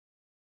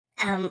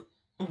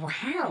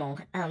Wow.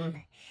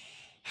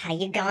 How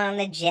you going on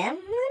the gym,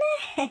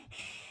 Luna?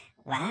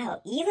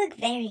 Wow, you look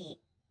very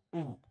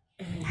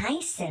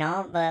nice and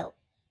all, but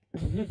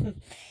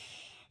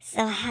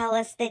so how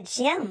was the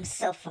gym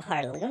so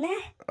far, Luna?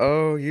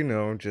 Oh,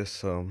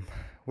 just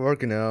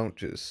working out,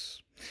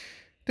 just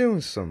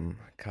doing some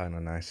kind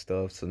of nice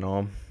stuff and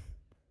all.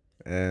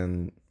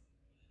 And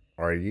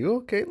are you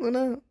okay,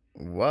 Luna?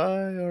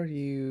 Why are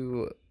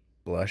you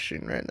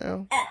blushing right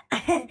now?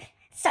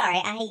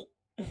 Sorry, I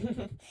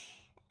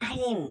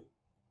didn't.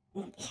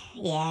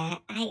 Yeah,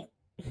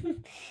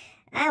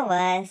 I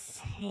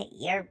was.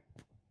 You're.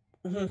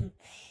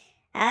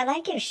 I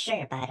like your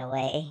shirt, by the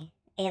way.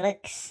 It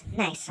looks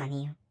nice on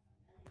you.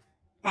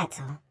 That's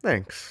all.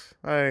 Thanks,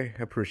 I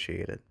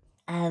appreciate it.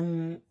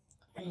 Um,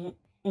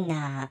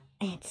 nah,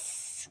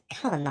 it's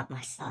kind of not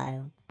my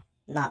style.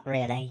 Not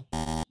really.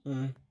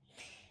 Mm.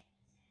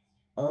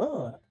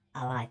 Oh,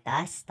 I like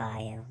that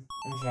style.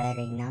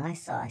 Very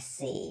nice, I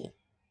see.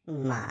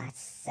 My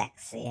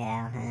sexy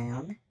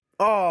hellhound.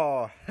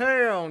 Oh,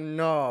 hell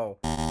no!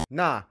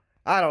 Nah,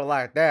 I don't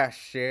like that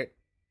shit.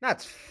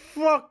 That's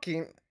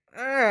fucking.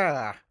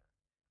 Ah.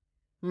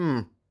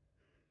 Hmm.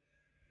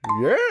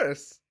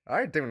 Yes,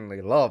 I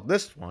definitely love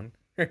this one.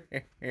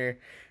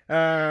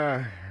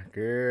 Ah,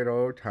 good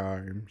old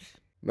times.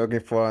 Looking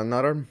for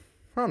another?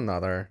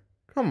 Another.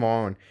 Come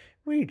on,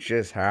 we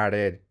just had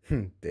it.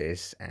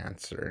 This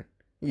answer.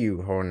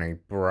 You horny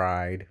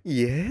bride.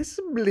 Yes,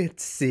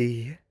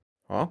 Blitzy.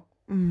 Huh?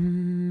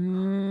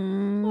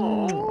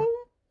 Oh,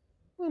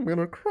 I'm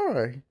gonna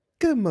cry.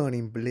 Good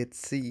morning,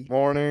 Blitzy.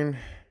 Morning.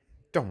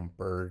 Don't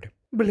bird.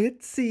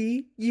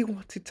 Blitzy, you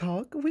want to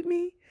talk with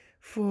me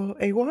for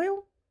a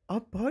while? I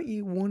bought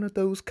you one of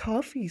those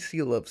coffees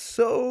you love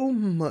so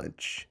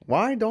much.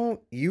 Why don't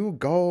you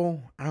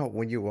go out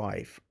with your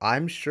wife?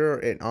 I'm sure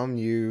it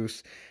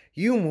amuses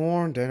you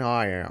more than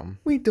I am.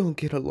 We don't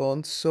get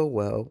along so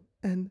well,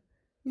 and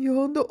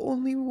you're the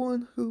only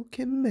one who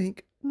can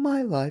make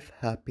my life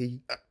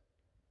happy.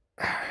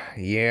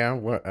 Yeah,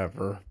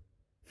 whatever.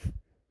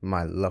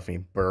 My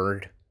loving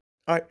bird.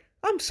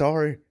 I'm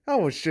sorry. I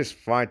was just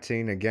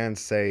fighting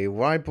against a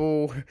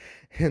rival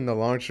in the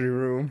laundry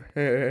room.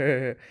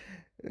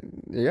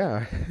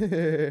 Yeah.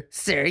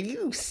 Sir,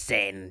 you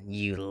said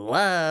you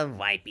love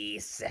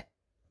wipies.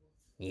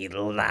 You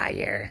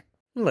liar.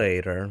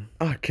 Later.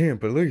 I can't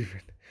believe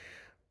it.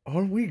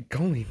 Are we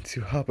going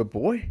to have a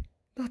boy?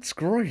 That's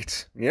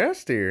great.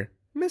 Yes, dear.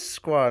 Miss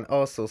Squad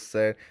also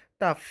said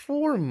that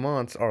 4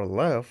 months are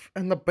left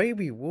and the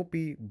baby will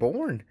be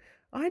born.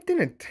 I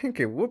didn't think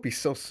it would be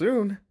so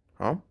soon.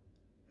 Huh?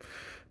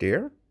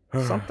 Dear?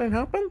 Something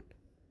happened?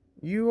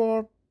 You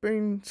are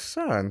being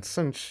sad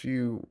since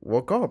you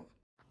woke up.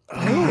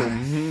 Oh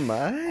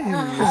my,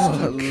 Mr.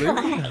 Oh,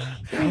 Luna.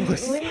 That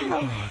was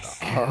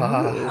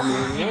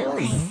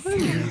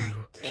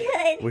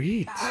good.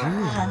 we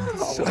too.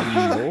 Some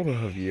more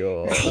of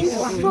your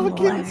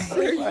Fucking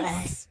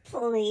sex.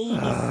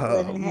 please,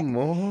 Luna.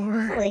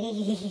 More.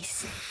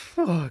 Please.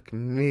 Fuck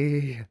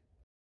me.